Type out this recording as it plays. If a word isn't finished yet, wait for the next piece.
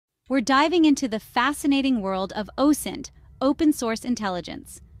we're diving into the fascinating world of OSINT, open source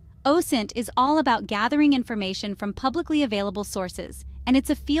intelligence. OSINT is all about gathering information from publicly available sources, and it's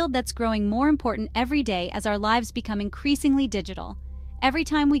a field that's growing more important every day as our lives become increasingly digital. Every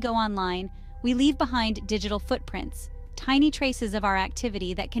time we go online, we leave behind digital footprints, tiny traces of our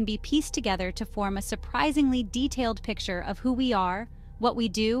activity that can be pieced together to form a surprisingly detailed picture of who we are, what we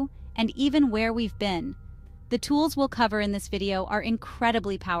do, and even where we've been. The tools we'll cover in this video are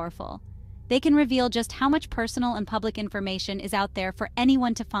incredibly powerful. They can reveal just how much personal and public information is out there for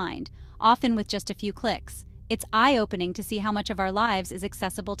anyone to find, often with just a few clicks. It's eye-opening to see how much of our lives is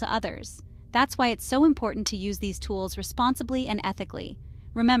accessible to others. That's why it's so important to use these tools responsibly and ethically.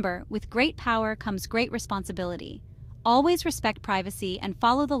 Remember, with great power comes great responsibility. Always respect privacy and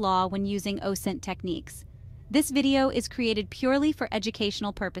follow the law when using OSINT techniques. This video is created purely for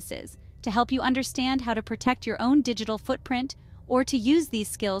educational purposes, to help you understand how to protect your own digital footprint or to use these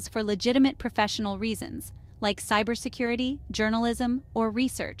skills for legitimate professional reasons, like cybersecurity, journalism, or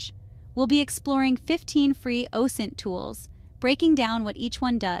research. We'll be exploring 15 free OSINT tools, breaking down what each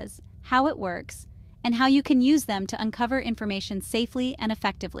one does, how it works, and how you can use them to uncover information safely and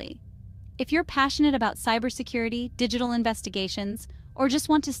effectively. If you're passionate about cybersecurity, digital investigations, or just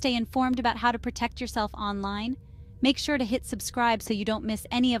want to stay informed about how to protect yourself online, make sure to hit subscribe so you don't miss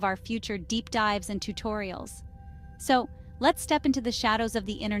any of our future deep dives and tutorials. So, let's step into the shadows of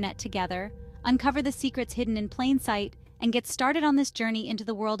the internet together, uncover the secrets hidden in plain sight, and get started on this journey into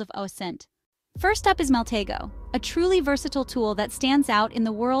the world of OSINT. First up is Maltego, a truly versatile tool that stands out in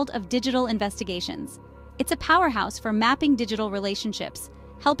the world of digital investigations. It's a powerhouse for mapping digital relationships,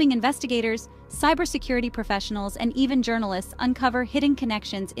 helping investigators, cybersecurity professionals, and even journalists uncover hidden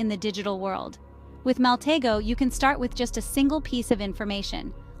connections in the digital world. With Maltego, you can start with just a single piece of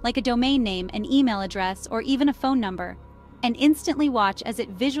information, like a domain name, an email address, or even a phone number, and instantly watch as it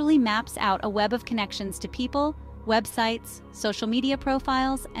visually maps out a web of connections to people, websites, social media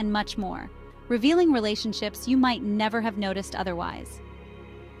profiles, and much more, revealing relationships you might never have noticed otherwise.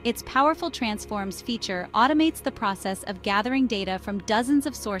 Its powerful transforms feature automates the process of gathering data from dozens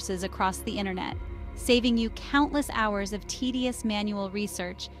of sources across the internet, saving you countless hours of tedious manual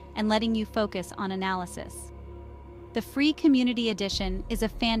research and letting you focus on analysis. The free Community Edition is a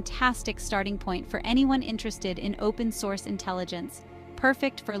fantastic starting point for anyone interested in open source intelligence,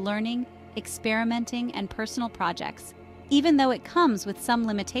 perfect for learning, experimenting, and personal projects, even though it comes with some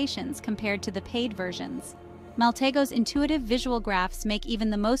limitations compared to the paid versions. Maltego's intuitive visual graphs make even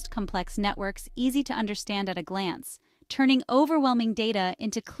the most complex networks easy to understand at a glance, turning overwhelming data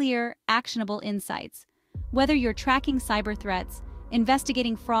into clear, actionable insights. Whether you're tracking cyber threats,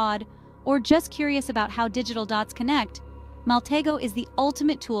 investigating fraud, or just curious about how digital dots connect, Maltego is the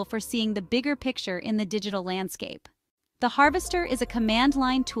ultimate tool for seeing the bigger picture in the digital landscape. The Harvester is a command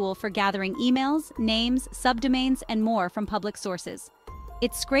line tool for gathering emails, names, subdomains, and more from public sources.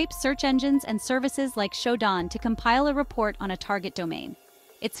 It scrapes search engines and services like Shodan to compile a report on a target domain.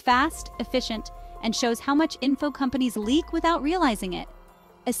 It's fast, efficient, and shows how much info companies leak without realizing it.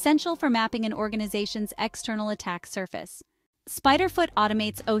 Essential for mapping an organization's external attack surface. Spiderfoot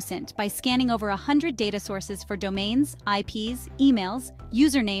automates OSINT by scanning over 100 data sources for domains, IPs, emails,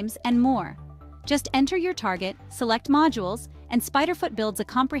 usernames, and more. Just enter your target, select modules, and Spiderfoot builds a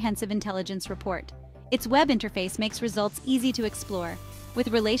comprehensive intelligence report. Its web interface makes results easy to explore, with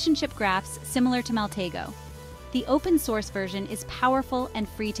relationship graphs similar to Maltego. The open source version is powerful and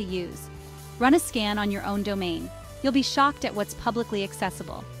free to use. Run a scan on your own domain. You'll be shocked at what's publicly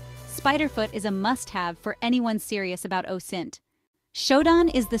accessible. Spiderfoot is a must-have for anyone serious about OSINT.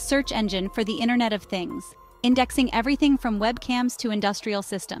 Shodan is the search engine for the Internet of Things, indexing everything from webcams to industrial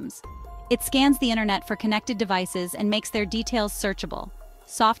systems. It scans the internet for connected devices and makes their details searchable.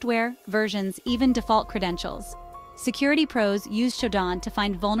 Software, versions, even default credentials. Security pros use Shodan to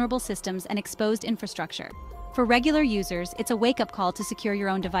find vulnerable systems and exposed infrastructure. For regular users, it's a wake-up call to secure your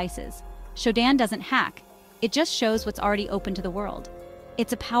own devices. Shodan doesn't hack. It just shows what's already open to the world.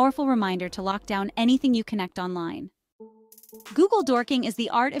 It's a powerful reminder to lock down anything you connect online. Google dorking is the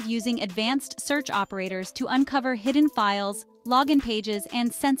art of using advanced search operators to uncover hidden files, login pages,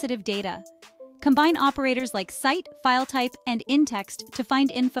 and sensitive data. Combine operators like cite, file type, and in-text to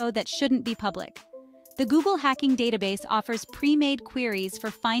find info that shouldn't be public. The Google Hacking Database offers pre-made queries for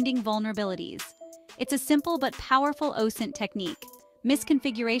finding vulnerabilities. It's a simple but powerful OSINT technique.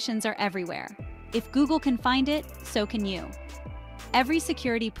 Misconfigurations are everywhere. If Google can find it, so can you. Every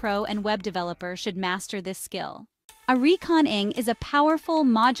security pro and web developer should master this skill. A Reconnaissance is a powerful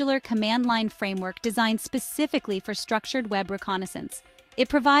modular command line framework designed specifically for structured web reconnaissance. It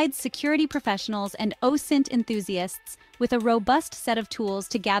provides security professionals and OSINT enthusiasts with a robust set of tools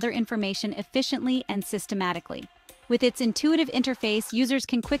to gather information efficiently and systematically. With its intuitive interface, users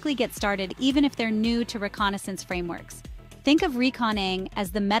can quickly get started even if they're new to reconnaissance frameworks. Think of Reconnaissance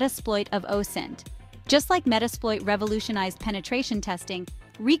as the Metasploit of OSINT. Just like Metasploit revolutionized penetration testing,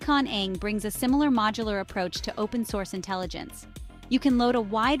 Reconnaissance brings a similar modular approach to open-source intelligence. You can load a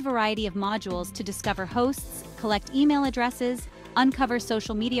wide variety of modules to discover hosts, collect email addresses, uncover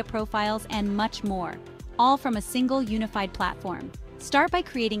social media profiles, and much more, all from a single unified platform. Start by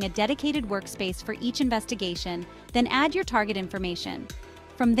creating a dedicated workspace for each investigation, then add your target information.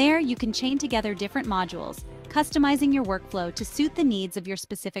 From there, you can chain together different modules, customizing your workflow to suit the needs of your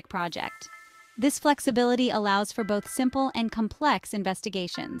specific project. This flexibility allows for both simple and complex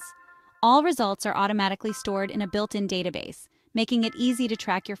investigations. All results are automatically stored in a built-in database, making it easy to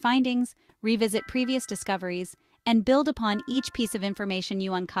track your findings, revisit previous discoveries, and build upon each piece of information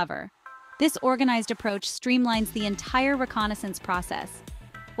you uncover. This organized approach streamlines the entire reconnaissance process.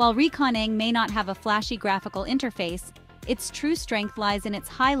 While Reconnaissance may not have a flashy graphical interface, its true strength lies in its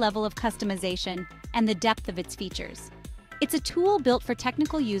high level of customization and the depth of its features. It's a tool built for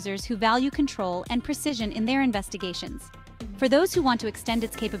technical users who value control and precision in their investigations. For those who want to extend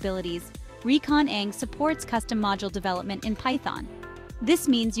its capabilities, Reconnaissance supports custom module development in Python. This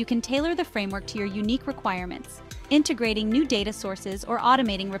means you can tailor the framework to your unique requirements, integrating new data sources or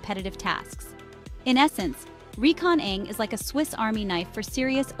automating repetitive tasks. In essence, Reconnaissance is like a Swiss Army knife for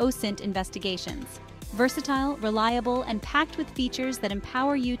serious OSINT investigations. Versatile, reliable, and packed with features that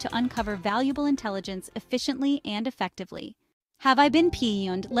empower you to uncover valuable intelligence efficiently and effectively. Have I Been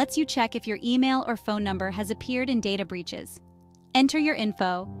Pwned lets you check if your email or phone number has appeared in data breaches. Enter your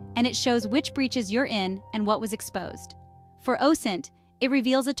info, and it shows which breaches you're in and what was exposed. For OSINT, it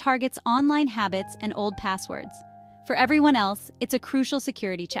reveals a target's online habits and old passwords. For everyone else, it's a crucial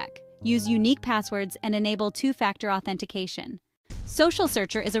security check. Use unique passwords and enable two-factor authentication. Social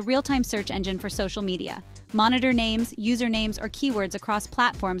Searcher is a real-time search engine for social media. Monitor names, usernames, or keywords across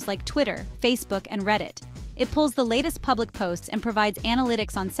platforms like Twitter, Facebook, and Reddit. It pulls the latest public posts and provides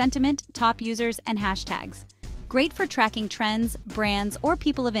analytics on sentiment, top users, and hashtags. Great for tracking trends, brands, or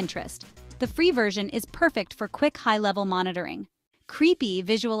people of interest. The free version is perfect for quick, high-level monitoring. Creepy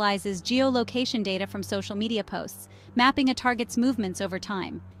visualizes geolocation data from social media posts, mapping a target's movements over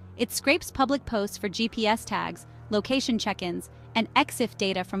time. It scrapes public posts for GPS tags, location check-ins, and EXIF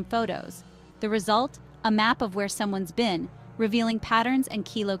data from photos. The result? A map of where someone's been, revealing patterns and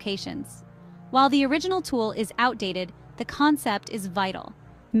key locations. While the original tool is outdated, the concept is vital.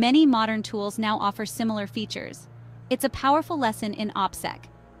 Many modern tools now offer similar features. It's a powerful lesson in OPSEC.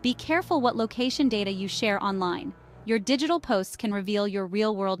 Be careful what location data you share online. Your digital posts can reveal your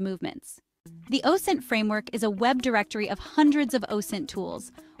real-world movements. The OSINT framework is a web directory of hundreds of OSINT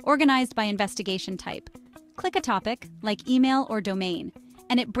tools, organized by investigation type. Click a topic, like email or domain,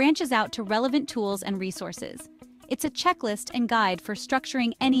 and it branches out to relevant tools and resources. It's a checklist and guide for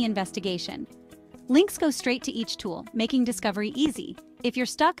structuring any investigation. Links go straight to each tool, making discovery easy. If you're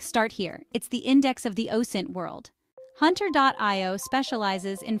stuck, start here. It's the index of the OSINT world. Hunter.io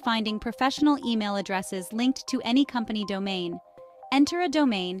specializes in finding professional email addresses linked to any company domain. Enter a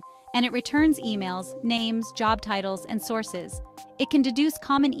domain, and it returns emails, names, job titles, and sources. It can deduce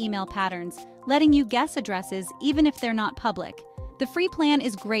common email patterns, letting you guess addresses even if they're not public. The free plan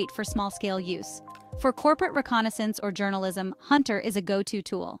is great for small-scale use. For corporate reconnaissance or journalism, Hunter is a go-to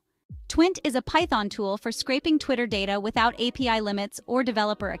tool. Twint is a Python tool for scraping Twitter data without API limits or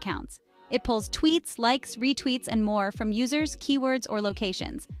developer accounts. It pulls tweets, likes, retweets, and more from users, keywords, or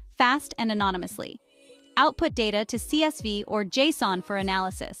locations, fast and anonymously. Output data to CSV or JSON for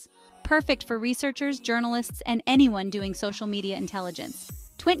analysis. Perfect for researchers, journalists, and anyone doing social media intelligence.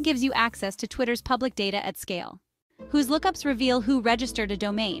 Twint gives you access to Twitter's public data at scale, whose lookups reveal who registered a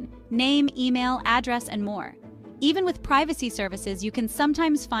domain, name, email, address, and more. Even with privacy services, you can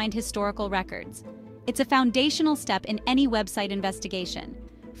sometimes find historical records. It's a foundational step in any website investigation.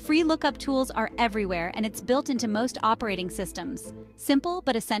 Free lookup tools are everywhere, and it's built into most operating systems. Simple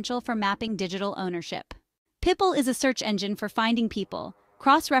but essential for mapping digital ownership. Pipl is a search engine for finding people,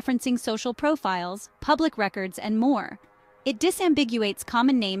 cross-referencing social profiles, public records, and more. It disambiguates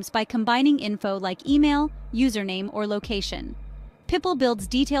common names by combining info like email, username, or location. Pipl builds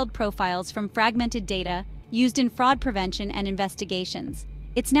detailed profiles from fragmented data used in fraud prevention and investigations.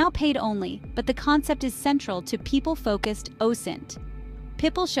 It's now paid only, but the concept is central to people-focused OSINT.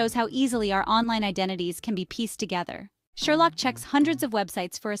 Pipl shows how easily our online identities can be pieced together. Sherlock checks hundreds of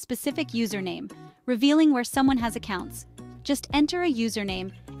websites for a specific username, revealing where someone has accounts. Just enter a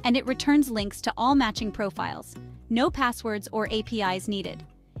username, and it returns links to all matching profiles. No passwords or APIs needed.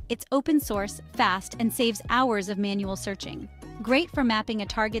 It's open source, fast, and saves hours of manual searching. Great for mapping a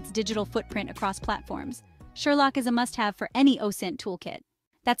target's digital footprint across platforms. Sherlock is a must-have for any OSINT toolkit.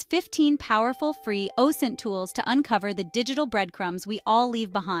 That's 15 powerful, free OSINT tools to uncover the digital breadcrumbs we all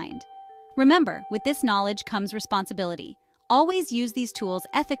leave behind. Remember, with this knowledge comes responsibility. Always use these tools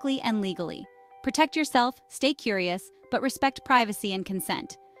ethically and legally. Protect yourself, stay curious, but respect privacy and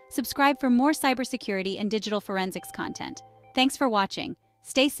consent. Subscribe for more cybersecurity and digital forensics content. Thanks for watching.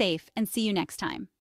 Stay safe and see you next time.